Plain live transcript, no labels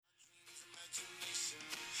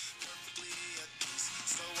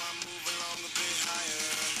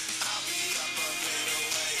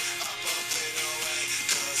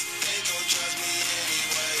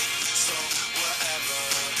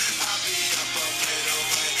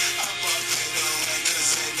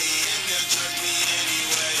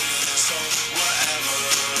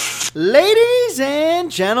Ladies and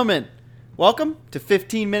gentlemen, welcome to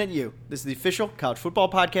 15 Minute U. This is the official college football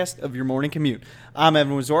podcast of your morning commute. I'm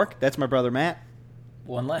Evan Wazork. That's my brother Matt.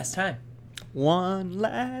 One last time. One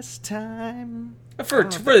last time. For the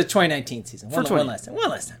 2019 season. One last time.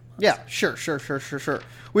 Yeah, sure.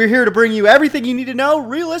 We're here to bring you everything you need to know,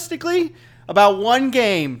 realistically, about one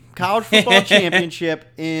game, college football championship,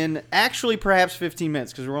 in actually perhaps 15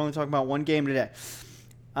 minutes, because we're only talking about one game today.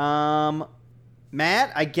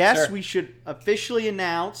 Matt, I guess we should officially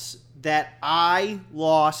announce that I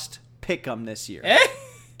lost Pick'em this year.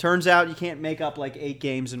 Turns out you can't make up like 8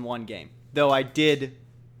 games in one game, though I did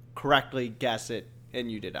correctly guess it,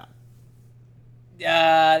 and you did not.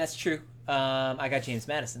 That's true. I got James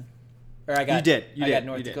Madison. Or I got You did. I got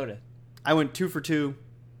North Dakota. I went 2 for 2.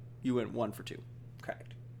 You went 1 for 2.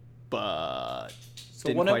 Correct. But So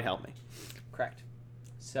didn't quite help me. Correct.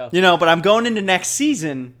 So but I'm going into next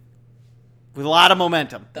season with a lot of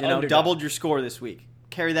momentum. Underdog. Doubled your score this week.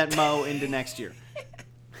 Carry that mo into next year. It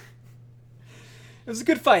was a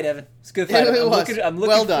good fight, Evan. It was a good fight. I'm looking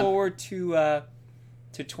Well done. forward to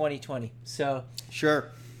 2020. So Sure.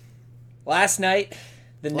 last night,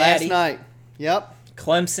 Last night. Yep.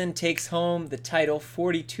 Clemson takes home the title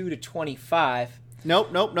 42-25.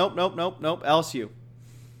 Nope. LSU.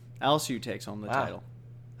 LSU takes home the title.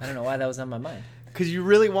 I don't know why that was on my mind. Because you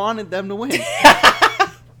really wanted them to win.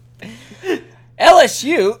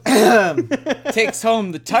 LSU takes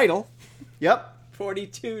home the title Yep.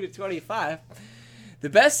 42-25. The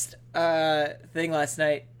best thing last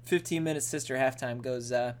night, 15 minutes sister halftime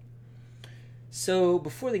goes, so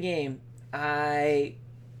before the game, I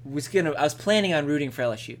was planning on rooting for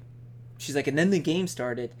LSU. She's like, and then the game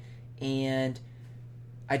started, and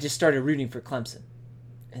I just started rooting for Clemson.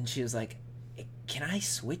 And she was like, can I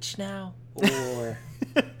switch now? Or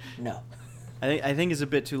no? I think it's a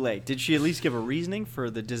bit too late. Did she at least give a reasoning for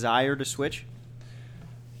the desire to switch?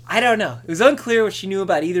 I don't know. It was unclear what she knew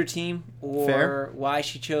about either team or Fair. why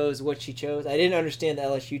she chose what she chose. I didn't understand the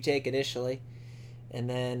LSU take initially, and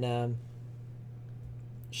then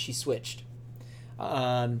she switched.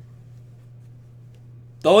 The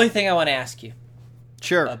only thing I want to ask you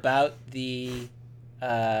Sure. about the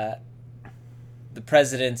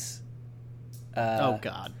president's Oh,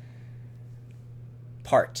 God.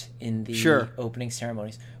 part in the Sure. opening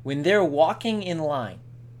ceremonies. When they're walking in line,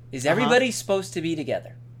 is everybody supposed to be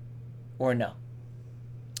together or no?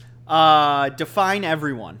 Define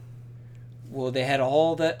everyone. Well, they had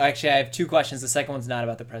all the... Actually, I have 2 questions. The second one's not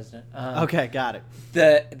about the president. Okay, got it.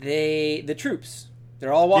 The troops,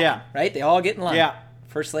 they're all walking, Yeah. right? They all get in line. Yeah.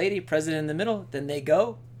 First lady, president in the middle, then they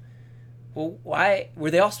go. Well, why?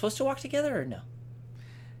 Were they all supposed to walk together or no?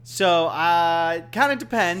 So, kind of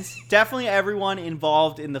depends. Definitely everyone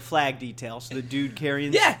involved in the flag detail. So the dude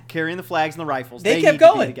carrying the flags and the rifles. They They kept need to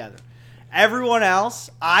be going. together. Everyone else,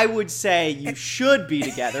 I would say you should be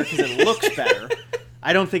together because it looks better.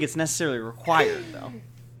 I don't think it's necessarily required, though.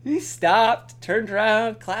 He stopped, turned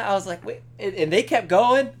around, I was like, wait. And they kept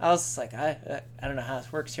going. I was just like, I don't know how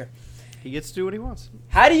this works here. He gets to do what he wants.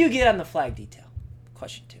 How do you get on the flag detail?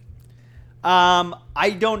 Question 2.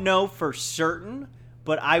 I don't know for certain,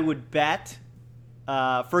 but I would bet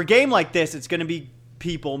for a game like this, it's going to be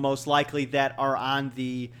people most likely that are on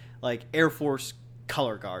the Air Force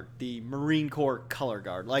color guard, the Marine Corps color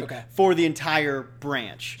guard, for the entire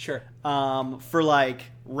branch. Sure. For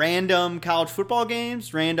random college football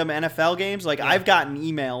games, random NFL games, I've gotten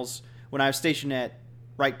emails when I was stationed at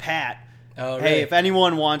Wright Pat. Oh, really? Hey, if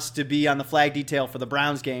anyone wants to be on the flag detail for the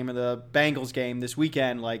Browns game or the Bengals game this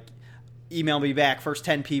weekend, email me back. First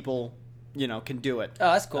 10 people, can do it.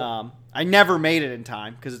 Oh, that's cool. I never made it in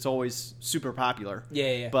time because it's always super popular.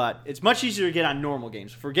 Yeah. But it's much easier to get on normal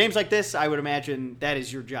games. For games like this, I would imagine that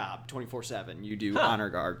is your job 24/7. You do honor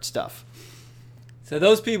guard stuff. So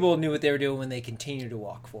those people knew what they were doing when they continued to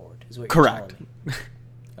walk forward, is what you're Correct. telling me.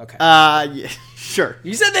 Okay. Yeah, sure.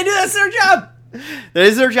 You said they knew that's their job. That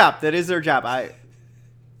is their job.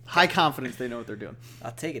 High confidence they know what they're doing.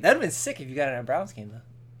 I'll take it. That would have been sick if you got it on a Browns game,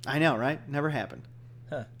 though. I know, right? Never happened.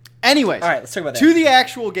 Huh. Anyways, All right, let's talk about that. To the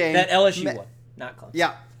actual game. That LSU one, not Clemson.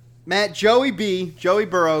 Yeah. Matt, Joey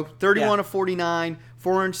Burrow, 31 of 49,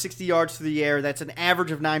 460 yards through the air. That's an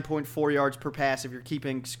average of 9.4 yards per pass if you're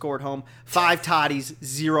keeping score at home. 5 toddies,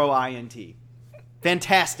 0 INT.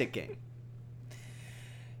 Fantastic game.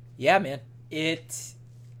 Yeah, man.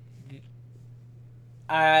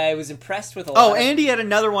 I was impressed with a lot. Oh, and he had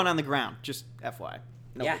another one on the ground. Just FYI.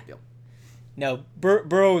 No big deal. No,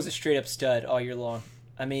 Burrow was a straight-up stud all year long.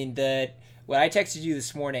 I mean, what I texted you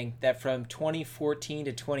this morning, that from 2014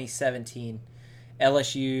 to 2017,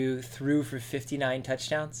 LSU threw for 59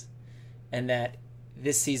 touchdowns, and that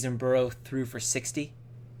this season Burrow threw for 60.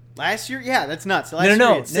 Last year? Yeah, that's nuts. Last No.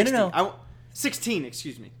 year he had 60. 16,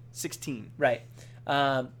 excuse me. 16. Right.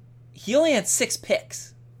 He only had 6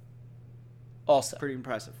 picks. Also. Pretty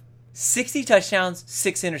impressive. 60 touchdowns,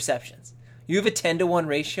 6 interceptions. You have a 10-to-1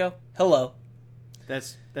 ratio? Hello.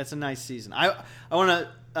 That's a nice season. I want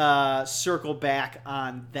to circle back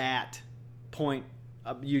on that point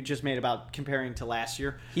you just made about comparing to last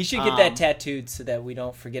year. He should get that tattooed so that we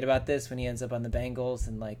don't forget about this when he ends up on the Bengals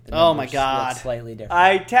and the oh my God, look slightly different.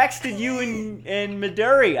 I texted you and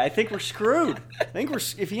Maduri. I think we're screwed.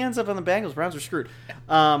 If he ends up on the Bengals, Browns are screwed.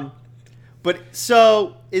 But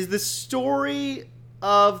so is the story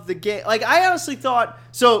of the game. Like, I honestly thought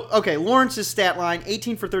so. Okay, Lawrence's stat line: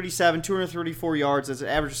 18 for 37, 234 yards. That's an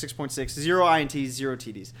average of 6.6. 0 INTs, 0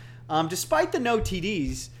 TDs. Despite the no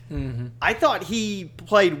TDs, I thought he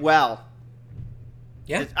played well.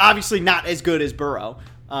 Yeah, it's obviously not as good as Burrow.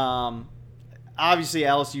 Obviously,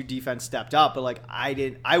 LSU defense stepped up, but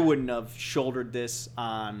I wouldn't have shouldered this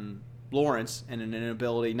on Lawrence and an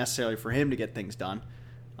inability necessarily for him to get things done.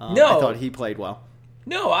 No, I thought he played well.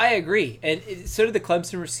 No, I agree, and so did the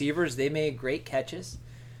Clemson receivers. They made great catches.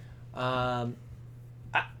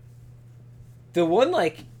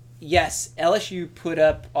 Yes, LSU put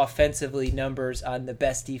up offensively numbers on the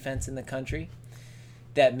best defense in the country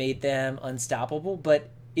that made them unstoppable. But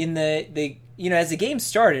in the as the game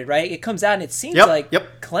started, right, it comes out and it seems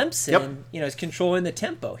Clemson, is controlling the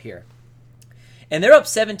tempo here, and they're up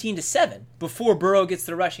 17-7 before Burrow gets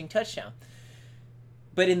the rushing touchdown.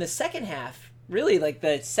 But in the second half, really like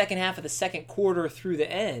the second half of the second quarter through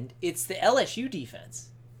the end, it's the LSU defense.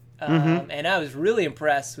 And I was really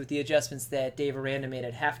impressed with the adjustments that Dave Aranda made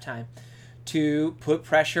at halftime to put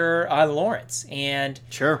pressure on Lawrence. And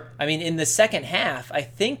sure, I mean, in the second half, I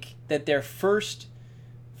think that their first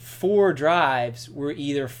 4 drives were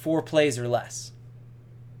either 4 plays or less.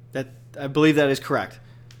 That I believe that is correct.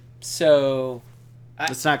 So,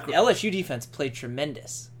 not LSU defense played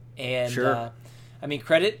tremendous. And sure. I mean,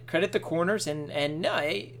 credit the corners and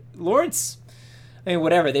no, Lawrence. I mean,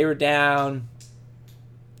 whatever, they were down.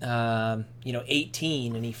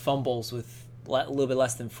 18, and he fumbles with a little bit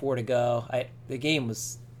less than 4 to go. The game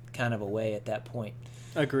was kind of away at that point.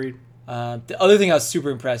 Agreed. The other thing I was super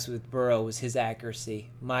impressed with Burrow was his accuracy.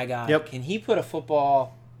 My God, Can he put a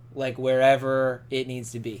football like wherever it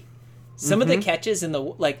needs to be? Some of the catches in the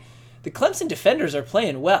Clemson defenders are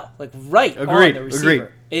playing well, like right on the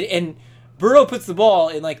receiver. And Burrow puts the ball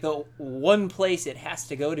in like the one place it has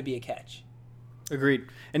to go to be a catch. Agreed.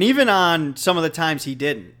 And even on some of the times he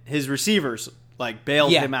didn't, his receivers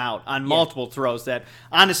bailed him out on multiple throws that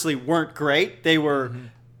honestly weren't great. They were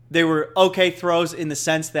okay throws in the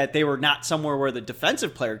sense that they were not somewhere where the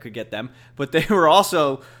defensive player could get them, but they were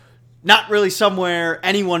also not really somewhere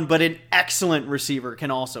anyone but an excellent receiver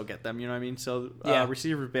can also get them. You know what I mean? So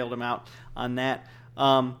receivers bailed him out on that.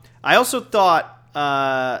 I also thought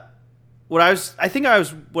what I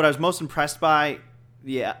was most impressed by.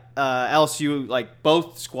 LSU,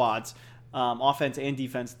 both squads, offense and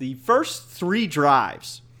defense, the first 3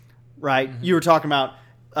 drives, right? You were talking about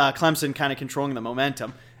Clemson kind of controlling the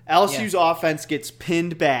momentum. LSU's offense gets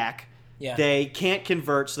pinned back. Yeah. They can't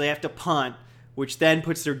convert, so they have to punt, which then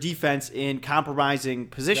puts their defense in compromising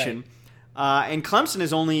position. Right. And Clemson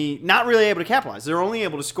is only not really able to capitalize. They're only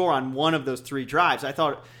able to score on one of those 3 drives. I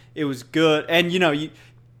thought it was good. And,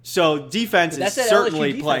 so defense is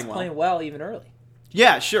certainly playing well. Playing well even early.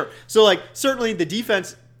 Yeah, sure. So, certainly the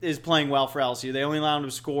defense is playing well for LSU. They only allow them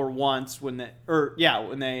to score once when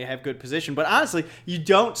they have good position. But honestly, you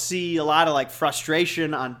don't see a lot of,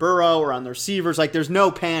 frustration on Burrow or on the receivers. There's no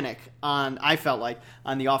panic on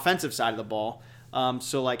the offensive side of the ball.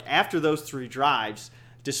 So, after those 3 drives,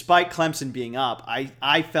 despite Clemson being up,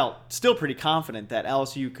 I felt still pretty confident that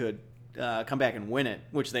LSU could come back and win it,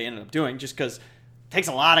 which they ended up doing just because takes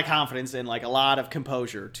a lot of confidence and a lot of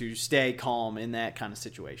composure to stay calm in that kind of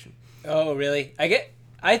situation. Oh, really?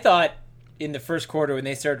 I thought in the first quarter when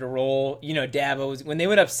they started to roll, Dabo when they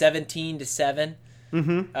went up 17-7.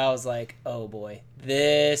 I was like, oh boy,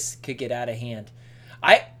 this could get out of hand.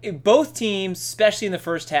 Both teams, especially in the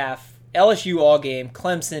first half, LSU all game,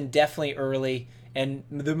 Clemson definitely early, and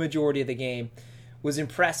the majority of the game, was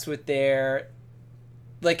impressed with their.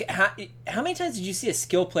 How many times did you see a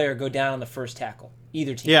skill player go down on the first tackle?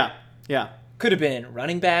 Either team. Yeah. Could have been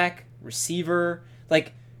running back, receiver.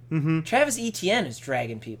 Travis Etienne is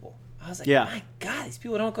dragging people. I was like, my God, these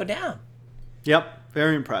people don't go down. Yep,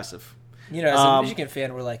 very impressive. As a Michigan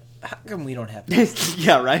fan, we're like, how come we don't have this?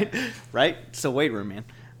 Yeah, right? So weight room, man.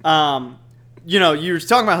 You were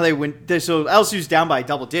talking about how they went. So LSU's down by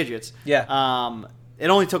double digits. Yeah. It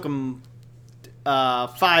only took them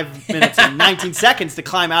 5 minutes and 19 seconds to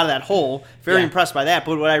climb out of that hole. Very impressed by that.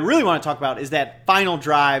 But what I really want to talk about is that final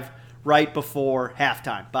drive right before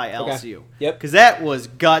halftime by LSU. Okay. Yep. Because that was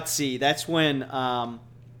gutsy. That's when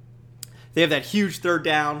they have that huge third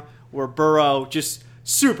down where Burrow just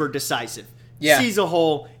super decisive. Yeah. Sees a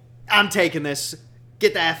hole. I'm taking this.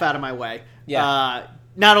 Get the F out of my way. Yeah.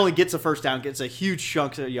 Not only gets a first down, gets a huge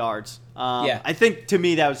chunk of yards. I think, to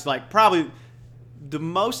me, that was like probably the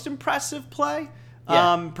most impressive play.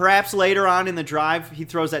 Perhaps later on in the drive, he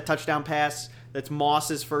throws that touchdown pass. That's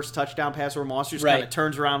Moss's first touchdown pass, where Moss just kind of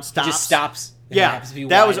turns around, stops. He just stops. Yeah,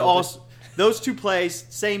 that was also those two plays,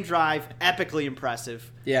 same drive, epically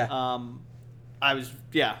impressive. Yeah. I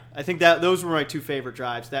think that those were my two favorite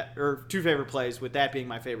drives, two favorite plays, with that being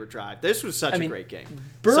my favorite drive. This was such a great game.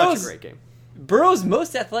 Such a great game. Burrow's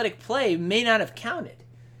most athletic play may not have counted.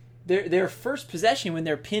 Their first possession when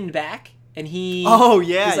they're pinned back and he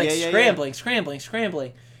scrambling.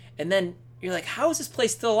 And then you're like, how is this play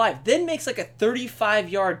still alive? Then makes like a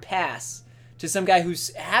 35-yard pass to some guy who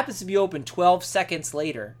happens to be open 12 seconds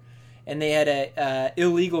later. And they had a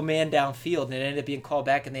illegal man downfield, and it ended up being called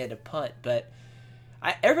back, and they had to punt. But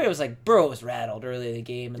everybody was like, Burrow was rattled early in the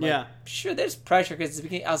game. And sure, there's pressure because at the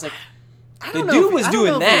beginning, I was like, the dude was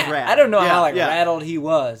doing that. I don't know how rattled he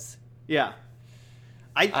was. Yeah.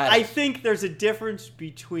 I think there's a difference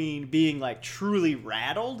between being like truly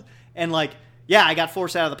rattled and like, I got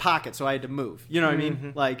forced out of the pocket, so I had to move. You know what I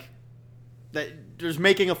mean? Like, there's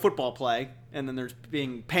making a football play, and then there's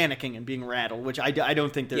panicking and being rattled, which I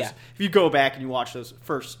don't think there's. If you go back and you watch those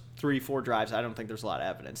first 3-4 drives, I don't think there's a lot of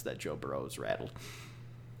evidence that Joe Burrow is rattled.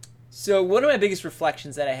 So one of my biggest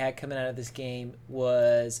reflections that I had coming out of this game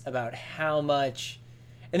was about how much,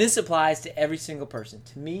 and this applies to every single person,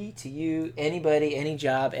 to me, to you, anybody, any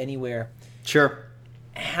job, anywhere. Sure.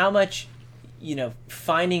 How much,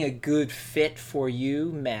 finding a good fit for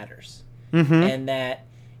you matters. Mm-hmm. And that,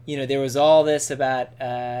 there was all this about,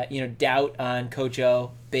 doubt on Coach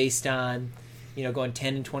O based on, going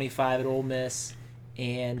 10-25 at Ole Miss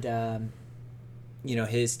and,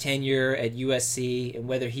 his tenure at USC and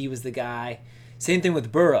whether he was the guy. Same thing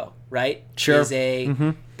with Burrow, right? Sure. He's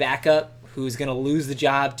a backup who's going to lose the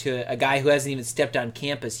job to a guy who hasn't even stepped on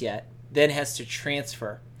campus yet, then has to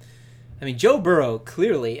transfer. I mean, Joe Burrow,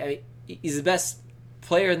 clearly, he's the best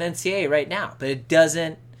player in the NCAA right now, but it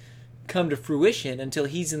doesn't come to fruition until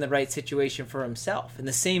he's in the right situation for himself. And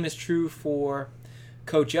the same is true for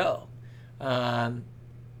Coach O. It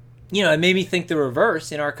made me think the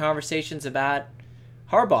reverse in our conversations about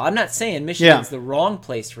Harbaugh. I'm not saying Michigan's the wrong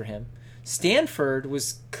place for him. Stanford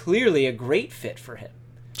was clearly a great fit for him.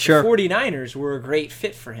 Sure. The 49ers were a great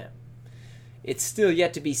fit for him. It's still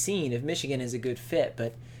yet to be seen if Michigan is a good fit,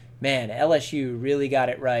 but man, LSU really got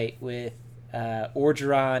it right with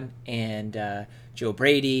Orgeron and Joe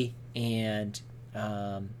Brady and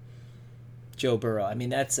Joe Burrow. I mean,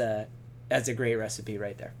 that's a great recipe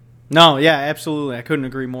right there. No, yeah, absolutely. I couldn't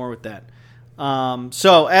agree more with that.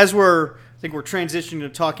 So as I think we're transitioning to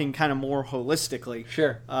talking kind of more holistically.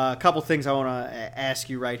 Sure. A couple things I want to ask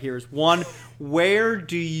you right here is, one, where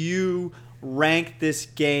do you rank this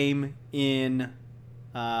game in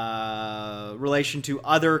relation to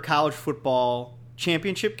other college football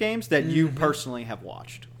championship games that you personally have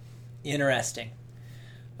watched? Interesting.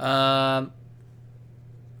 Let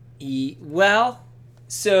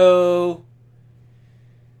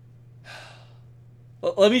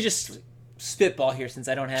me just spitball here since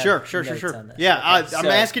I don't have notes on this. Yeah, okay, I'm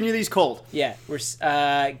asking you these cold. Yeah, we're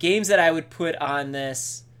games that I would put on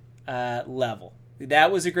this level.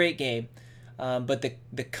 That was a great game, but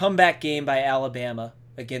the comeback game by Alabama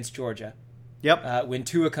against Georgia. Yep. When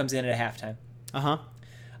Tua comes in at halftime.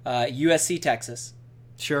 USC Texas.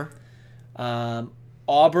 Sure.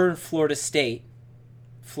 Auburn Florida State.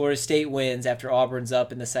 Florida State wins after Auburn's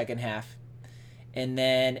up in the second half, and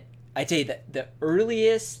then I tell you that the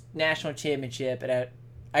earliest national championship, and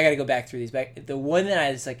I got to go back through these, but the one that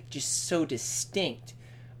I was like just so distinct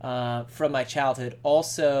from my childhood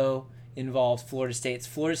also involved Florida State. It's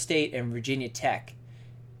Florida State and Virginia Tech,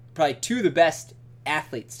 probably two of the best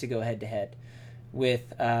athletes to go head to head. With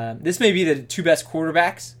this may be the two best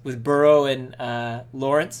quarterbacks with Burrow and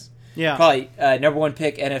Lawrence. Yeah, probably number one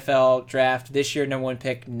pick NFL draft this year, number one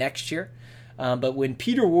pick next year. But when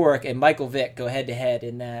Peter Warrick and Michael Vick go head to head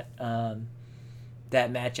in that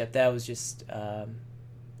matchup, that was just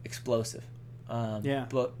explosive.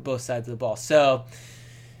 Both sides of the ball. So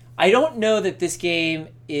I don't know that this game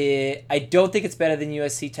I don't think it's better than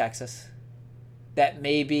USC Texas. That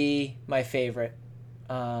may be my favorite.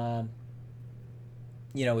 With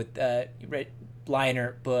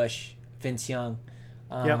Leinart, Bush, Vince Young.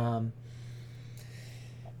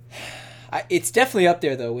 It's definitely up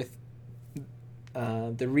there though with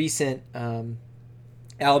the recent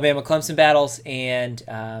Alabama Clemson battles, and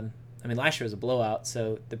last year was a blowout,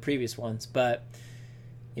 so the previous ones, but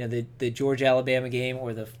the Georgia Alabama game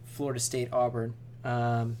or the Florida State Auburn.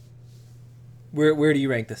 Where do you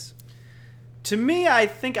rank this? To me, I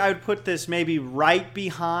think I would put this maybe right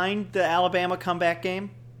behind the Alabama comeback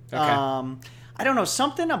game. Okay. I don't know,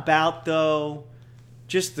 something about, though,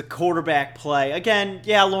 just the quarterback play. Again,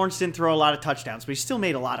 yeah, Lawrence didn't throw a lot of touchdowns, but he still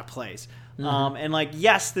made a lot of plays. And,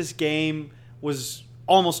 yes, this game was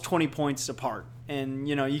almost 20 points apart. And,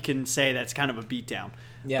 you can say that's kind of a beatdown.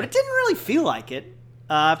 Yeah. But it didn't really feel like it.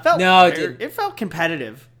 It felt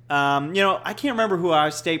competitive. I can't remember who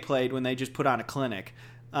Ohio State played when they just put on a clinic.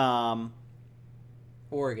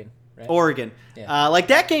 Oregon, right? Oregon. Yeah.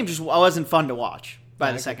 That game just wasn't fun to watch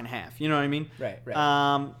by the second half. You know what I mean? Right.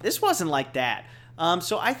 This wasn't like that.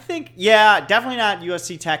 So I think, definitely not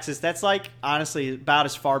USC Texas. That's honestly about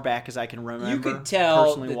as far back as I can remember. You could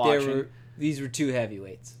tell that these were two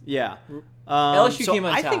heavyweights. Yeah. LSU came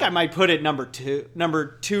on top. I think I might put it number two,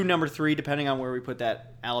 number three, depending on where we put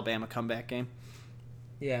that Alabama comeback game.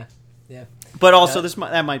 Yeah. But also,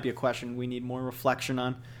 that might be a question we need more reflection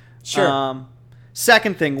on. Sure.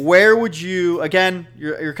 Second thing, where would you, again,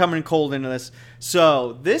 you're coming cold into this.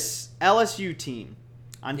 So this LSU team,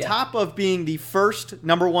 on top of being the first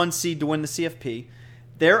number one seed to win the CFP,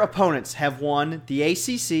 their opponents have won the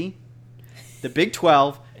ACC, the Big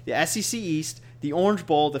 12, the SEC East, the Orange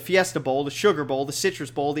Bowl, the Fiesta Bowl, the Sugar Bowl, the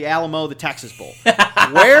Citrus Bowl, the Alamo, the Texas Bowl.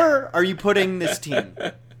 Where are you putting this team?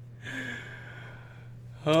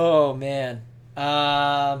 Oh, man.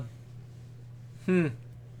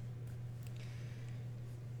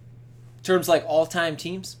 Terms like all-time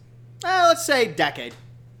teams? Let's say decade.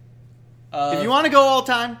 If you want to go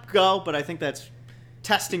all-time, go. But I think that's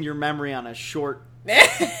testing your memory on with short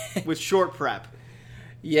prep.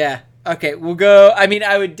 Yeah. Okay, we'll go.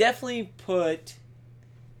 I would definitely put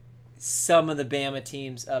some of the Bama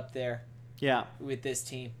teams up there. Yeah. With this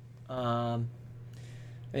team. Although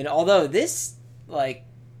this,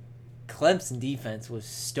 Clemson defense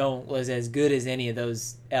was as good as any of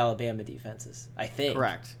those Alabama defenses, I think.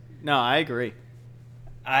 Correct. No, I agree.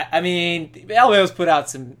 Alabama's put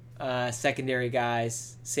out some secondary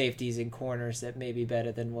guys, safeties, and corners that may be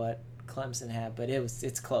better than what Clemson had, but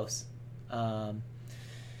it's close. And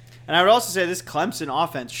I would also say this Clemson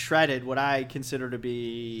offense shredded what I consider to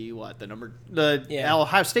be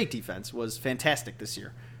Ohio State defense was fantastic this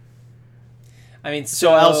year.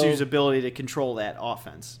 So LSU's ability to control that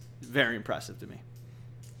offense, very impressive to me.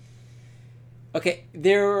 Okay,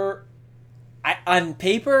 on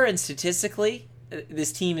paper and statistically,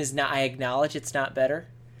 this team is not. I acknowledge it's not better,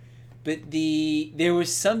 but there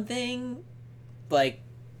was something that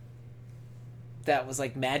was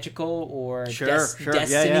magical or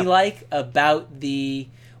destiny-like about I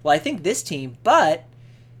think this team, but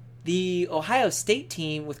the Ohio State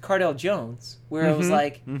team with Cardale Jones, where it was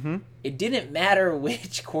it didn't matter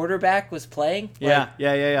which quarterback was playing. Yeah.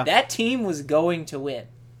 That team was going to win.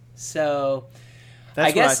 So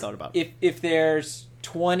that's what I thought about. If there's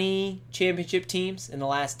 20 championship teams in the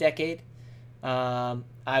last decade, I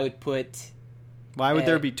would put... Why would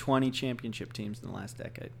there be 20 championship teams in the last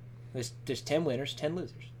decade? There's 10 winners, 10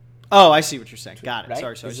 losers. Oh, I see what you're saying. Got it.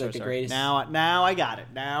 Right? Sorry. Now I got it.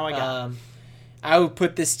 I would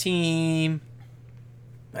put this team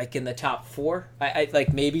in the top 4. I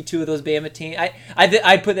maybe 2 of those Bama teams.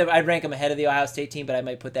 I'd put them. I'd rank them ahead of the Ohio State team, but I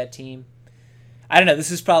might put that team. I don't know. This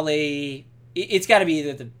is probably. It's got to be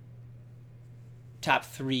either the top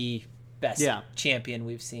 3 best champion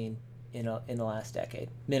we've seen in the last decade,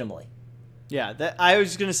 minimally. Yeah, I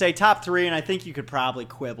was going to say top 3, and I think you could probably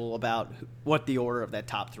quibble about what the order of that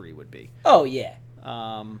top 3 would be. Oh yeah,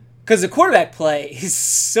 because the quarterback play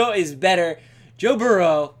is better. Joe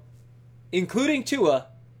Burrow, including Tua,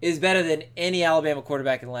 is better than any Alabama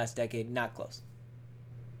quarterback in the last decade. Not close.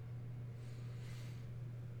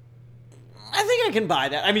 I think I can buy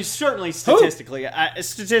that. Certainly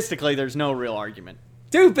statistically, there's no real argument.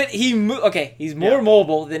 Dude, but he's more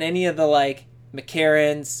mobile than any of the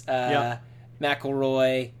McCarrons,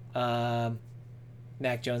 McElroy,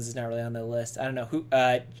 Mac Jones is not really on the list. I don't know who.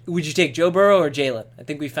 Would you take Joe Burrow or Jalen? I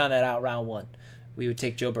think we found that out round 1. We would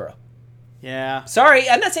take Joe Burrow. Yeah. Sorry,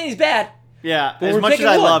 I'm not saying he's bad. Yeah, as much as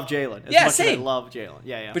I love Jalen. Same.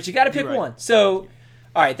 Yeah. But you got to pick one. So,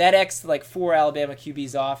 all right, that X 4 Alabama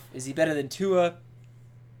QBs off. Is he better than Tua?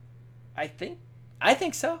 I think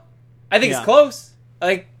so. I think it's close.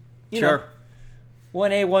 You know,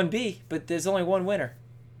 1A, 1B, but there's only one winner.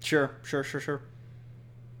 Sure.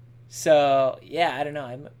 So, yeah, I don't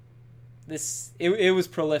know. it was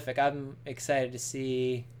prolific. I'm excited to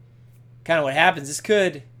see kind of what happens.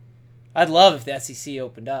 I'd love if the SEC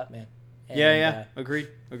opened up, man. And, Agreed.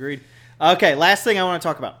 Okay, last thing I want to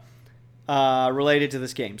talk about related to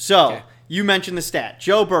this game. So, You mentioned the stat.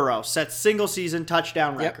 Joe Burrow sets single-season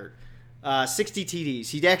touchdown record. 60 TDs.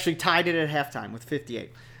 He actually tied it at halftime with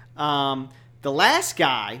 58. The last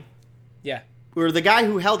guy, or the guy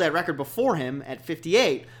who held that record before him at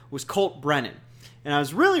 58, was Colt Brennan. And I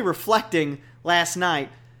was really reflecting last night.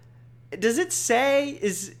 Does it say,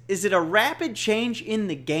 is it a rapid change in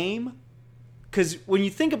the game? Because when you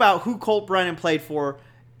think about who Colt Brennan played for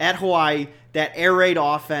at Hawaii, that air raid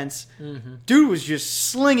offense, dude was just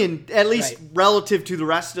slinging, at least relative to the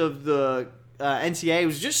rest of the NCAA,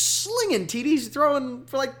 was just slinging TDs, throwing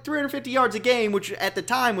for like 350 yards a game, which at the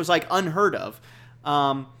time was like unheard of.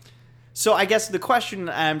 So I guess the question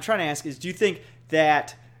I'm trying to ask is, do you think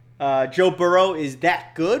that Joe Burrow is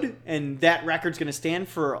that good and that record's going to stand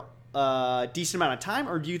for a decent amount of time,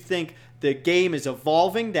 or do you think the game is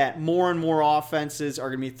evolving, that more and more offenses are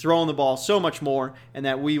going to be throwing the ball so much more, and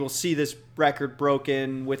that we will see this record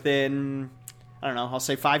broken within, I don't know, I'll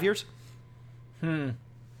say 5 years?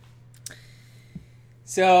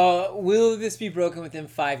 So, will this be broken within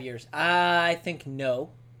 5 years? I think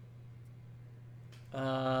no.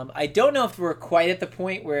 I don't know if we're quite at the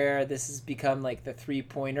point where this has become like the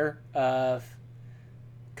three-pointer of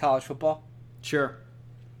college football. Sure.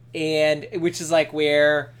 And which is like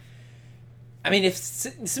where, I mean, if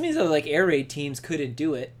some of these other like air raid teams couldn't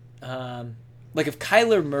do it, like if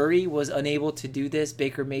Kyler Murray was unable to do this,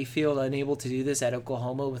 Baker Mayfield unable to do this at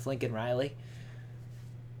Oklahoma with Lincoln Riley,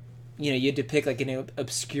 you had to pick like an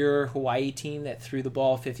obscure Hawaii team that threw the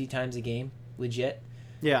ball 50 times a game, legit.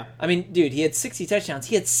 Yeah. I mean, dude, he had 60 touchdowns.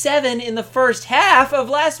 He had 7 in the first half of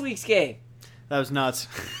last week's game. That was nuts.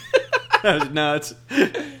 That was nuts.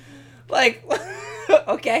 Like,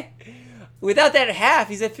 okay. Without that half,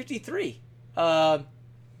 he's at 53.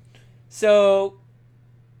 So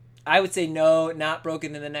I would say no, not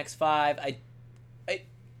broken in the next 5.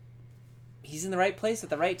 He's in the right place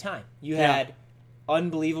at the right time. You had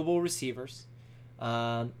unbelievable receivers,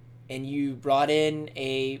 and you brought in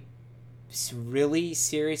a really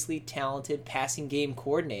seriously talented passing game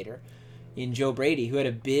coordinator in Joe Brady, who had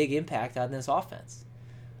a big impact on this offense.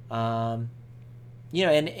 And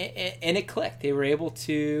it clicked. They were able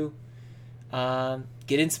to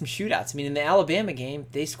get in some shootouts. I mean, in the Alabama game,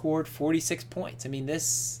 they scored 46 points. I mean,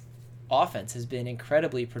 this offense has been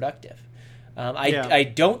incredibly productive. I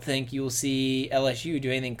don't think you will see LSU do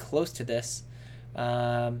anything close to this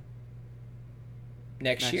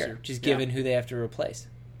next year, just given who they have to replace.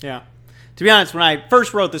 Yeah. To be honest, when I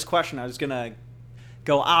first wrote this question, I was going to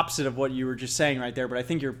go opposite of what you were just saying right there, but I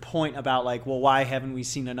think your point about, like, well, why haven't we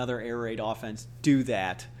seen another air raid offense do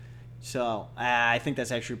that? So I think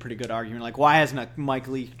that's actually a pretty good argument. Like, why hasn't a Mike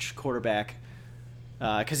Leach quarterback,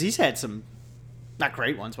 because he's had some, not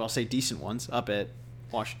great ones, but I'll say decent ones up at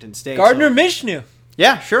Washington State. Gardner Minshew.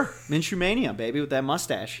 Yeah, sure. Minshew Mania, baby, with that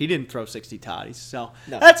mustache. He didn't throw 60 toddies. So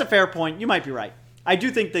That's a fair point. You might be right. I do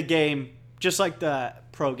think the game, just like the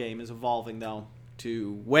pro game, is evolving, though,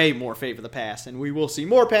 to way more favor the pass. And we will see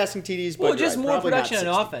more passing TDs. But just more production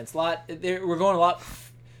on offense. We're going a lot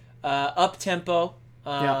up-tempo.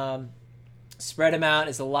 Spread them out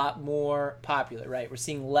is a lot more popular, right? We're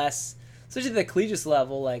seeing less, especially at the collegiate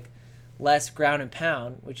level, like less ground and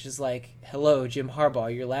pound, which is like, hello, Jim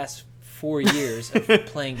Harbaugh, your last 4 years of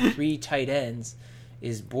playing 3 tight ends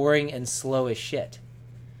is boring and slow as shit.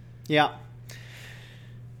 Yeah.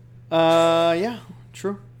 Yeah,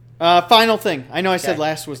 true. Final thing. I know I said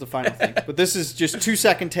last was the final thing, but this is just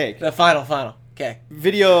 2-second take. The final. Okay.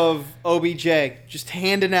 Video of OBJ just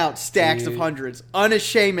handing out stacks of hundreds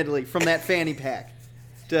unashamedly from that fanny pack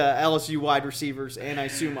to LSU wide receivers and I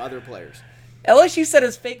assume other players. LSU said it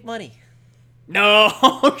was fake money. No,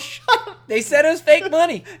 shut up. They said it was fake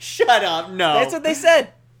money. Shut up, no. That's what they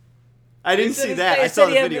said. I didn't see that. I saw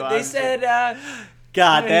the video. They said,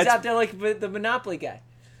 God, he's out there like the Monopoly guy.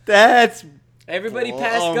 That's... Everybody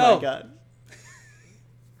pass go. go. My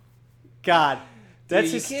God.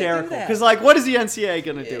 That's Dude, hysterical. Because, like, what is the NCAA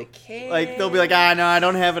going to do? Like, they'll be like, no, I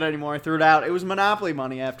don't have it anymore. I threw it out. It was Monopoly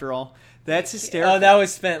money, after all. That's hysterical. Oh, that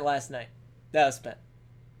was spent last night. That was spent.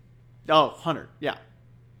 Oh, 100. Yeah.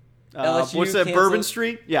 LSU what's that, Bourbon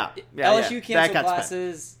Street? Yeah. LSU canceled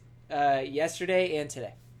classes yesterday and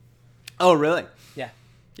today. Oh, really? Yeah.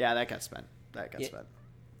 Yeah, that got spent. Spent.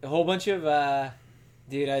 A whole bunch of,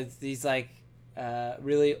 these, like,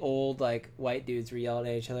 really old, like, white dudes were yelling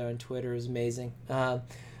at each other on Twitter. It was amazing.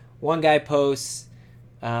 One guy posts,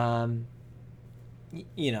 some,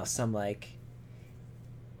 like,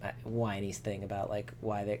 whiny thing about like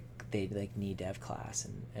why they like need to have class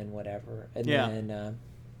and whatever. And Yeah. then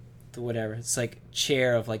whatever. It's like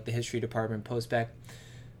chair of like the history department posts back.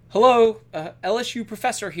 Hello, LSU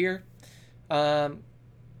professor here.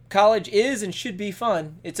 College is and should be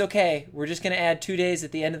fun. It's okay. We're just going to add 2 days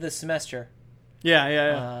at the end of the semester.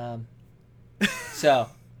 Yeah. So,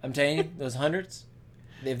 I'm telling you, those hundreds,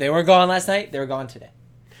 if they weren't gone last night, they were gone today.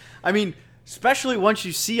 I mean, especially once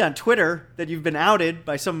you see on Twitter that you've been outed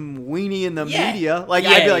by some weenie in the media. Like,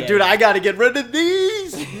 I'd be like, dude, I got to get rid of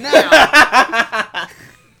these now.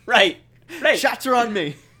 Right. Shots are on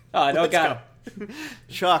me. Oh, I don't got them.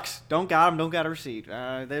 Shucks. Don't got them. Don't got a receipt.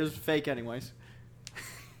 They was fake anyways.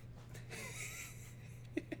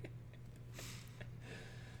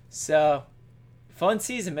 So, fun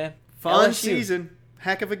season, man. Fun LSU, season.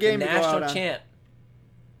 Heck of a game the to go out national on. champ.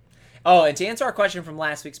 Oh, and to answer our question from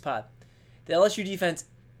last week's pod, the LSU defense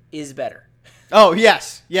is better. Oh,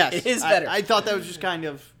 yes. It is better. I thought that was just kind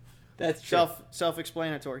of That's true.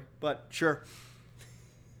 self-explanatory, but sure.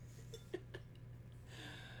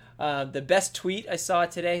 The best tweet I saw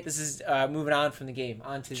today, this is moving on from the game,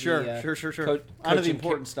 onto Sure. Onto the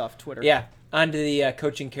important stuff, Twitter. Yeah, onto the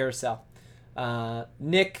coaching carousel.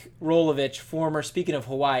 Nick Rolovich, speaking of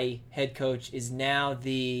Hawaii, head coach, is now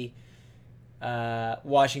the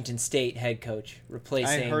Washington State head coach,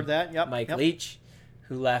 replacing I heard that. Yep. Mike Leach,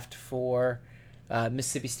 who left for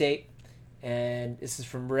Mississippi State. And this is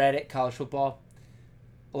from Reddit, College Football.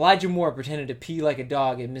 Elijah Moore pretended to pee like a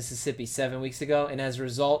dog in Mississippi 7 weeks ago, and as a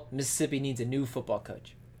result, Mississippi needs a new football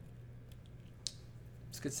coach.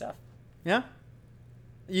 It's good stuff. Yeah.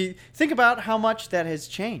 You think about how much that has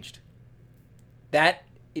changed. That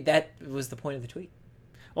was the point of the tweet.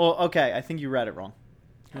 Oh, okay. I think you read it wrong.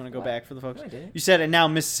 You want to go What? back for the folks? No, I didn't. You said, and now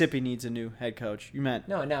Mississippi needs a new head coach. You meant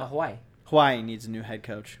No, Hawaii. Hawaii needs a new head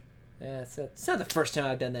coach. Yeah, it's not the first time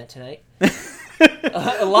I've done that tonight.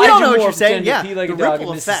 Elijah Elijah know what Moore you're saying. pretended Yeah, to pee like the a dog in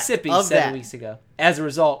ripple effect Mississippi of 7 that. weeks ago. As a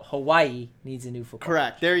result, Hawaii needs a new football.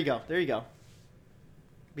 Correct. There you go.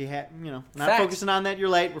 Not Facts. focusing on that you're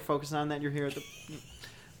late. We're focusing on that you're here at the.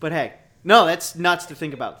 But hey, no, that's nuts to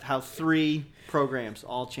think about how 3 programs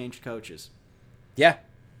all changed coaches. Yeah.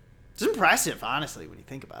 It's impressive, honestly, when you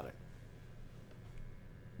think about it.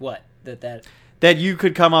 What? That you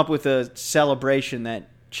could come up with a celebration that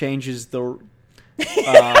changes the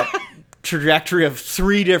trajectory of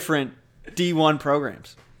 3 different D1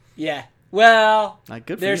 programs. Yeah. Well, Like,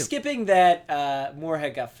 good for they're you. skipping that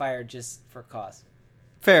Moorhead got fired just for cause.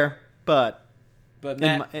 Fair, but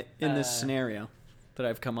Matt, in this scenario that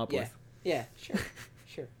I've come up with. Yeah, sure.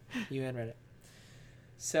 You and Reddit.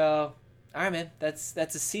 So, all right, man. That's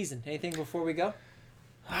a season. Anything before we go?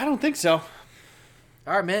 I don't think so.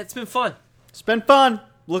 All right, man. It's been fun. It's been fun.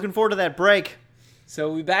 Looking forward to that break. So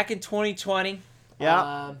we'll be back in 2020.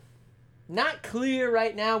 Yeah. Not clear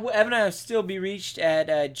right now. Evan and I will still be reached at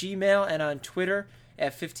Gmail and on Twitter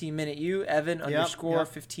at 15minuteu, Evan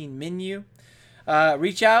 _ 15minu.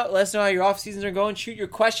 Reach out. Let us know how your off seasons are going. Shoot your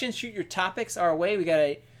questions. Shoot your topics our way. We got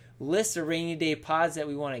a list of rainy day pods that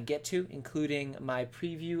we want to get to, including my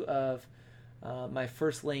preview of my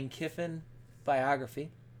first Lane Kiffin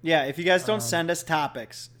biography. Yeah, if you guys don't send us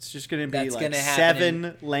topics, it's just going to be like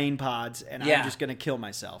 7 Lane pods, and I'm just going to kill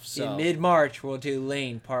myself. So in mid-March, we'll do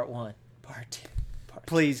Lane Part 1, Part 2, Part 3.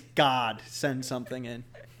 Please, God, send something in.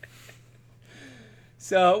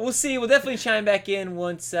 So we'll see. We'll definitely chime back in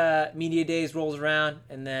once Media Days rolls around,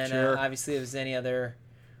 and then Sure. obviously if there's any other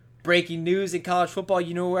breaking news in college football,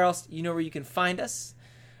 you know where you can find us.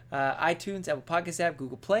 iTunes, Apple Podcast app,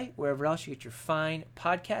 Google Play, wherever else you get your fine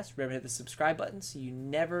podcasts. Remember to hit the subscribe button so you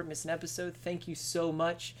never miss an episode. Thank you so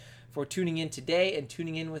much for tuning in today and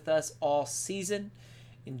tuning in with us all season.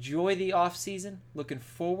 Enjoy the off season. Looking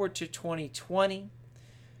forward to 2020.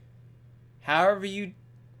 However you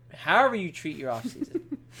treat your off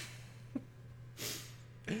season.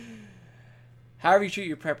 However you treat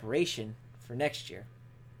your preparation for next year.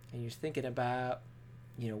 And you're thinking about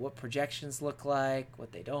what projections look like,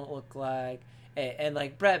 what they don't look like. And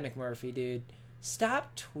like Brett McMurphy, dude,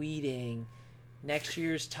 stop tweeting next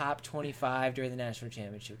year's top 25 during the national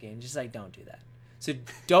championship game. Just don't do that. So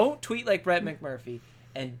don't tweet like Brett McMurphy,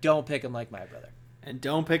 and don't pick him like my brother. And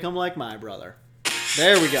don't pick them like my brother.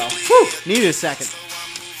 There we go. Whew, needed a second.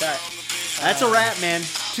 Sorry. That's a wrap, man.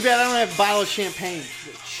 Too bad I don't have a bottle of champagne.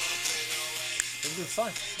 It would have been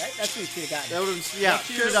fun. That's what we should have gotten. That would have, yeah, Next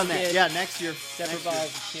year should have done we that. did Yeah, next year. separate Next year. bottles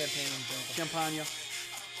of champagne and drink. Champagne.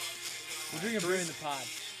 We're drinking brew in the pod.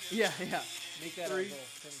 Yeah. Make that 3, our goal.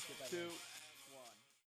 Finish it by 2.